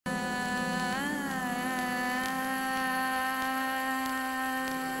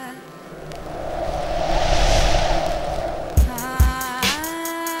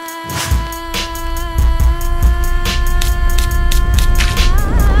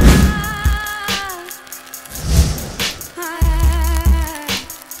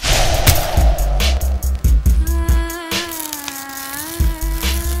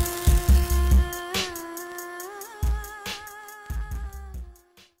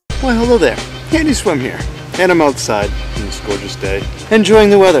Why hello there, Andy Swim here, and I'm outside on this gorgeous day, enjoying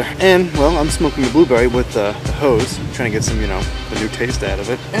the weather, and well, I'm smoking a blueberry with the hose, trying to get some, you know, the new taste out of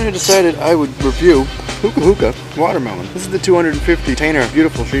it, and I decided I would review Hookah-Drew This is the 250 container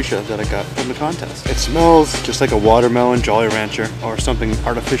beautiful Shisha that I got from the contest. It smells just like a watermelon Jolly Rancher or something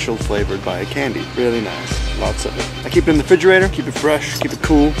artificial flavored by a candy. Really nice. Lots of it. I keep it in the refrigerator, keep it fresh, keep it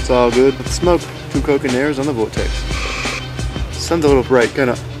cool. It's all good. Let's smoke 2 coconaires on the vortex. Sun's a little bright, kind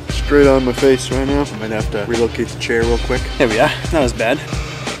of straight on my face right now. I might have to relocate the chair real quick. There we are. Not as bad.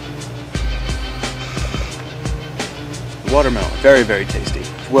 Watermelon. Very, very tasty.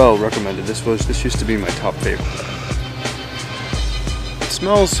 Well recommended. This used to be my top favorite. It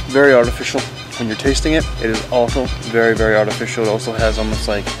smells very artificial. When you're tasting it, it is also very, very artificial. It also has almost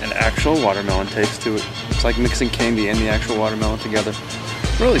like an actual watermelon taste to it. It's like mixing candy and the actual watermelon together.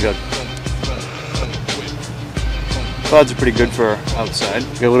 Really good. Clouds are pretty good for outside.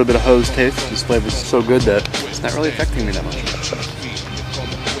 Get a little bit of hose taste. This flavor is so good that it's not really affecting me that much.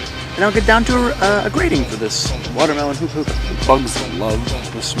 And I'll get down to a grading for this watermelon hookah. Bugs love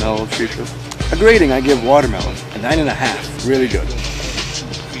the smell of Shisha. A grading, I give watermelon a 9.5. Really good.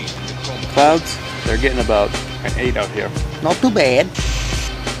 Clouds, they're getting about an 8 out here. Not too bad.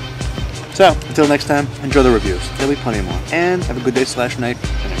 So, until next time, enjoy the reviews. There'll be plenty more. And have a good day / night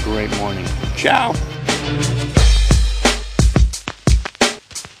and a great morning. Ciao!